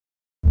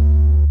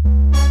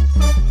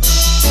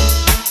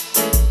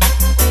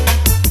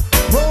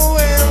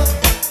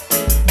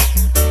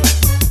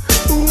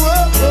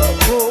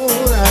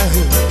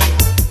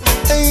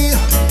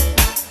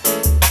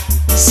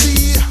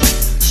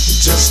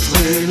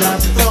when I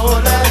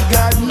thought I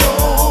got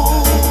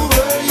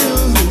over you.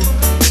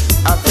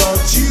 I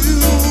thought you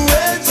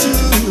were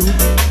too,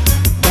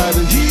 but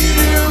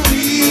here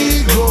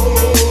we go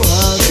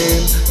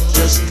again.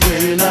 Just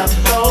when I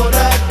thought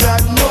I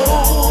got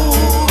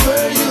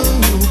over you,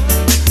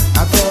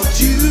 I thought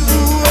you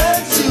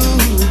were too,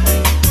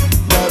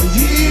 but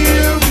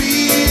here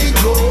we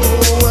go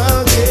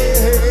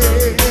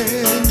again.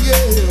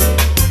 Yeah.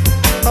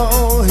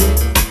 Oh, yeah.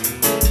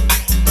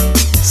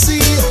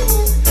 See,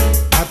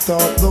 I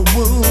thought the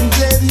wounds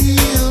had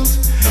healed,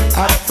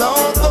 I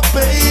thought the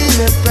pain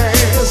had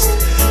passed,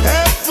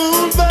 and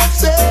fooled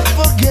myself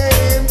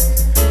again.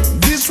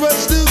 This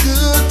was too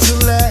good to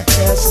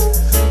last.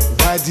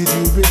 Why did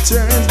you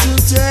return to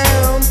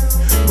town?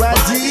 Why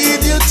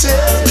did you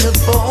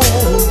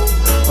telephone?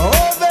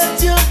 All that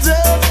you've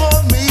done for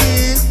me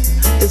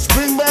is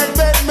bring back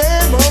bad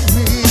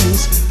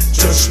memories.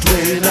 Just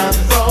when I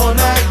thought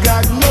I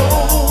got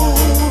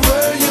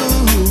over you,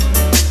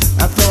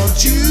 I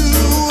thought you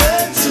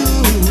were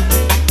too,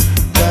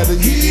 but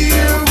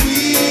here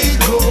we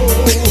go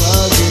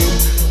again.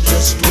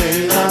 Just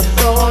when I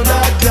thought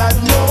I got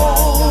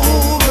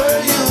over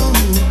you,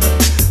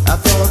 I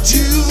thought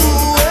you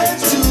were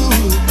too,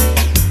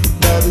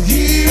 but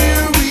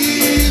here we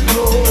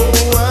go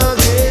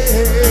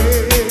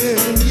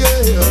again.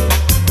 Yeah.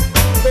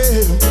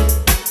 Yeah.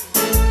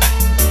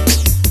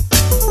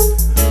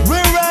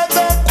 We're right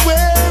back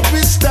where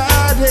we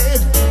started,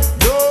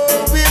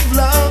 though we've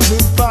long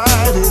been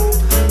parted,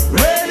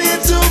 ready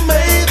to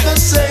make the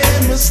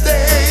same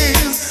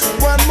mistakes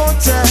one more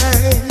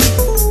time.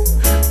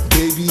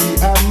 Baby,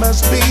 I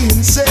must be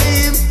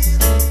insane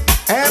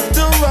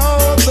after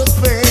all the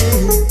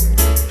pain.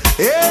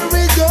 Here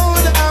we go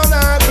down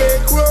our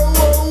back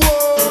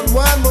road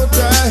one more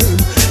time.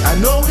 I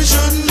know we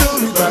shouldn't do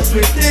it, but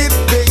we did.